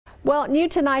Well, new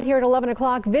tonight here at 11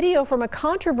 o'clock, video from a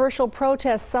controversial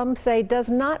protest some say does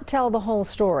not tell the whole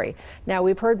story. Now,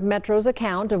 we've heard Metro's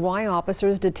account of why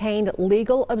officers detained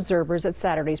legal observers at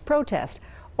Saturday's protest.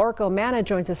 Orko Manna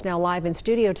joins us now live in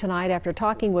studio tonight after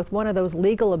talking with one of those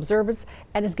legal observers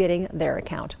and is getting their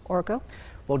account. Orko?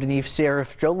 Well, Denise,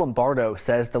 Sheriff Joe Lombardo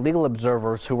says the legal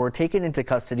observers who were taken into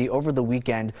custody over the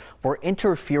weekend were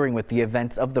interfering with the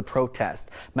events of the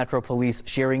protest. Metro Police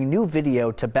sharing new video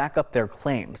to back up their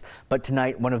claims. But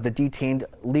tonight, one of the detained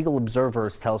legal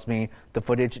observers tells me the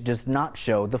footage does not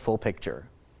show the full picture.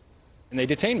 And they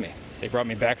detained me. They brought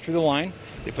me back through the line.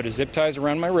 They put a zip ties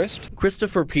around my wrist.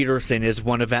 Christopher Peterson is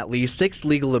one of at least 6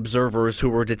 legal observers who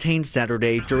were detained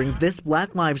Saturday during this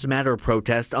Black Lives Matter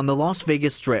protest on the Las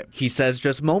Vegas Strip. He says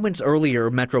just moments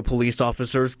earlier, Metro police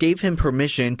officers gave him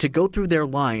permission to go through their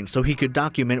line so he could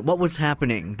document what was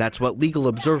happening. That's what legal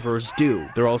observers do.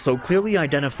 They're also clearly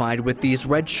identified with these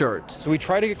red shirts. So we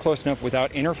try to get close enough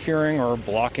without interfering or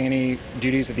blocking any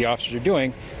duties that the officers are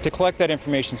doing to collect that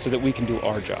information so that we can do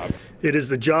our job. It is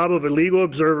the job of a legal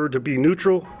observer to be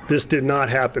neutral. This did not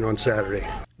happen on Saturday.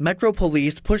 Metro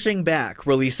Police pushing back,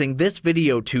 releasing this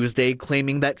video Tuesday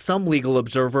claiming that some legal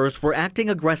observers were acting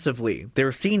aggressively.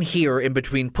 They're seen here in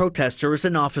between protesters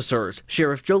and officers.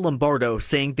 Sheriff Joe Lombardo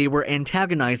saying they were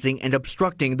antagonizing and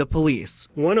obstructing the police.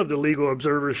 One of the legal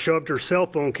observers shoved her cell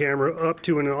phone camera up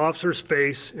to an officer's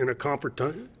face in a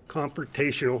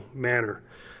confrontational manner.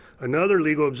 Another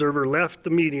legal observer left the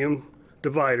medium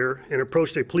divider and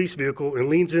approached a police vehicle and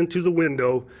leans into the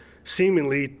window,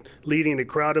 seemingly leading a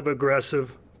crowd of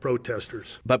aggressive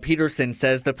protesters. But Peterson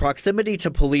says the proximity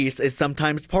to police is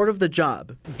sometimes part of the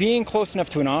job. Being close enough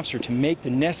to an officer to make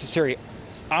the necessary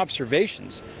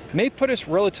observations may put us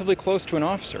relatively close to an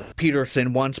officer.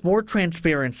 Peterson wants more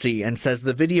transparency and says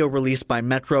the video released by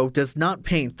Metro does not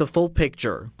paint the full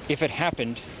picture. If it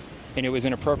happened and it was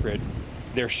inappropriate,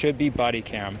 there should be body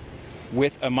cam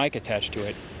with a mic attached to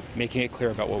it, making it clear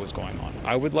about what was going on.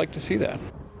 I would like to see that.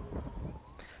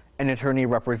 An attorney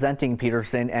representing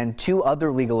Peterson and 2 other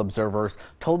legal observers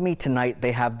told me tonight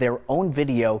they have their own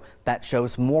video that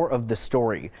shows more of the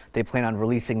story. They plan on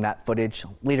releasing that footage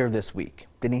later this week.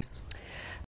 Denise?